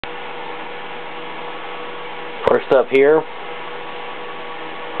First up here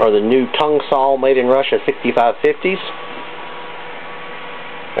are the new Tung Sol made in Russia 6550s.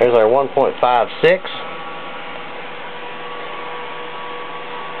 There's our 1.56.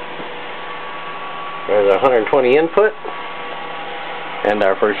 There's our 120 input. And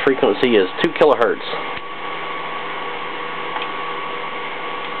our first frequency is 2 kilohertz.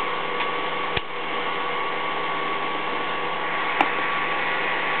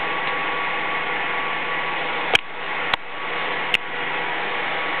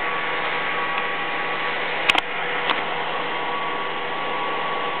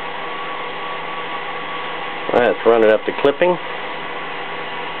 Let's run it up to clipping.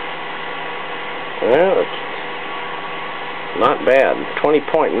 Well, it's not bad.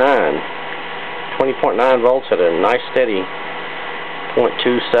 20.9. 20.9 volts at a nice steady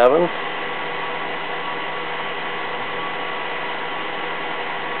 0.27.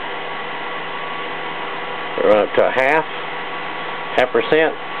 Run up to a half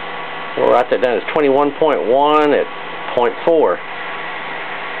percent. We'll write that down as 21.1 at 0.4.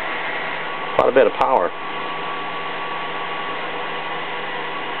 Quite a bit of power.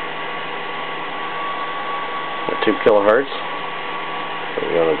 2 kilohertz.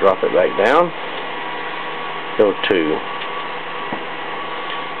 We're going to drop it back down. Go to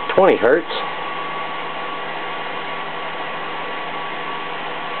 20 hertz.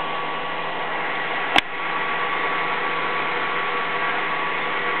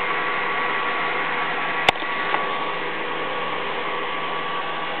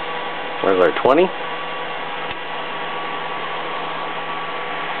 There's our 20.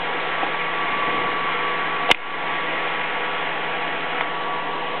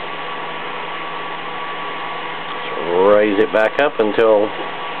 Raise it back up until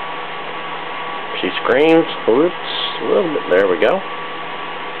she screams. Whoops, a little bit. There we go.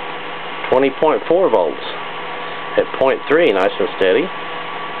 20.4 volts at 0.3, nice and steady.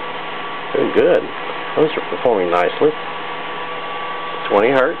 Doing good. Those are performing nicely. 20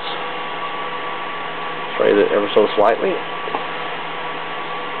 hertz. Let's raise it ever so slightly.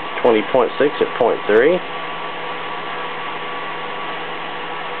 20.6 at 0.3.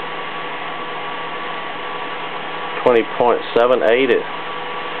 20.78 at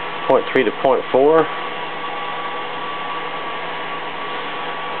 0.3 to 0.4.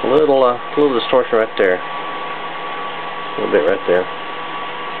 A little distortion right there. A little bit right there.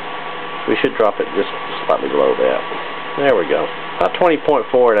 We should drop it just slightly below that. There we go.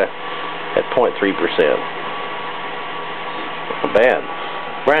 20.4 at 0.3%. Not bad.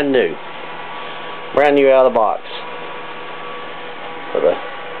 Brand new. Brand new out of the box. For the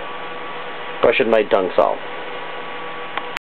Russian-made Tung Sol.